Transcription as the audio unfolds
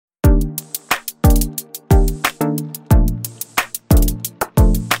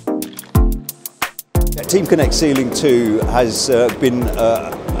Team Connect Ceiling 2 has been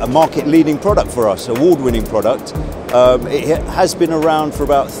a market-leading product for us, award-winning product. It has been around for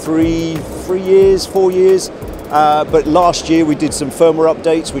about 4 years, but last year we did some firmware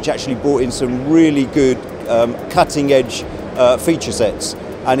updates which actually brought in some really good cutting-edge feature sets,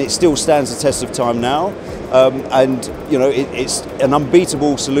 and it still stands the test of time now. And you know, it's an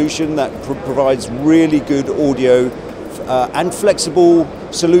unbeatable solution that provides really good audio and flexible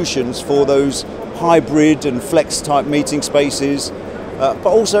solutions for those hybrid and flex type meeting spaces, but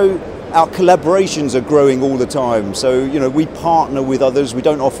also our collaborations are growing all the time. So you know, we partner with others. We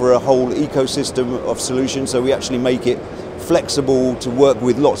don't offer a whole ecosystem of solutions, so we actually make it flexible to work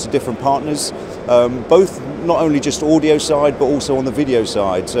with lots of different partners, both not only just audio side but also on the video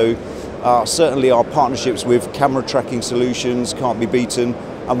side. So certainly our partnerships with camera tracking solutions can't be beaten,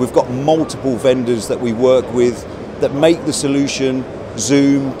 and we've got multiple vendors that we work with that make the solution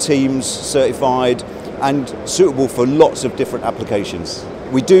Zoom, Teams certified and suitable for lots of different applications.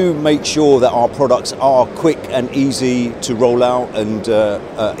 We do make sure that our products are quick and easy to roll out and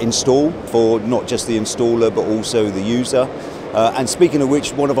install for not just the installer but also the user. And speaking of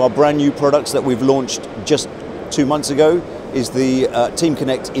which, one of our brand new products that we've launched just 2 months ago is the Team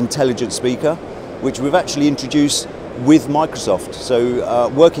Connect Intelligent Speaker, which we've actually introduced with Microsoft. So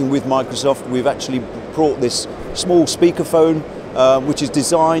working with Microsoft, we've actually brought this small speakerphone which is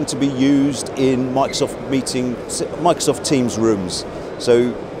designed to be used in Microsoft Teams rooms.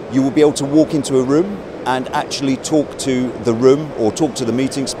 So you will be able to walk into a room and actually talk to the room or talk to the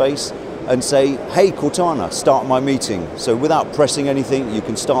meeting space and say, "Hey Cortana, start my meeting." So without pressing anything, you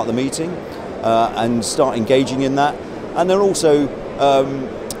can start the meeting and start engaging in that. And then also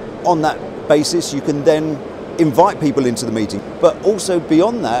on that basis, you can then invite people into the meeting. But also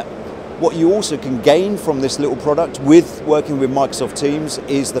beyond that, what you also can gain from this little product with working with Microsoft Teams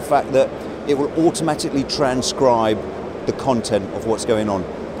is the fact that it will automatically transcribe the content of what's going on,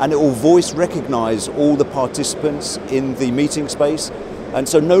 and it will voice recognize all the participants in the meeting space. And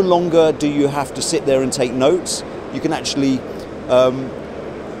so no longer do you have to sit there and take notes. You can actually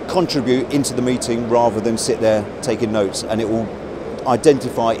contribute into the meeting rather than sit there taking notes, and it will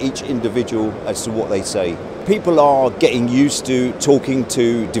identify each individual as to what they say. People are getting used to talking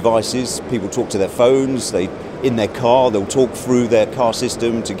to devices. People talk to their phones, in their car, they'll talk through their car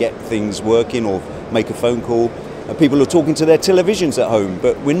system to get things working or make a phone call. People are talking to their televisions at home,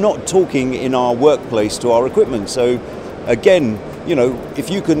 but we're not talking in our workplace to our equipment. So again, you know,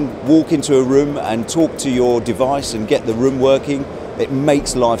 if you can walk into a room and talk to your device and get the room working, it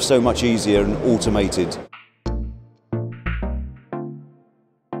makes life so much easier and automated.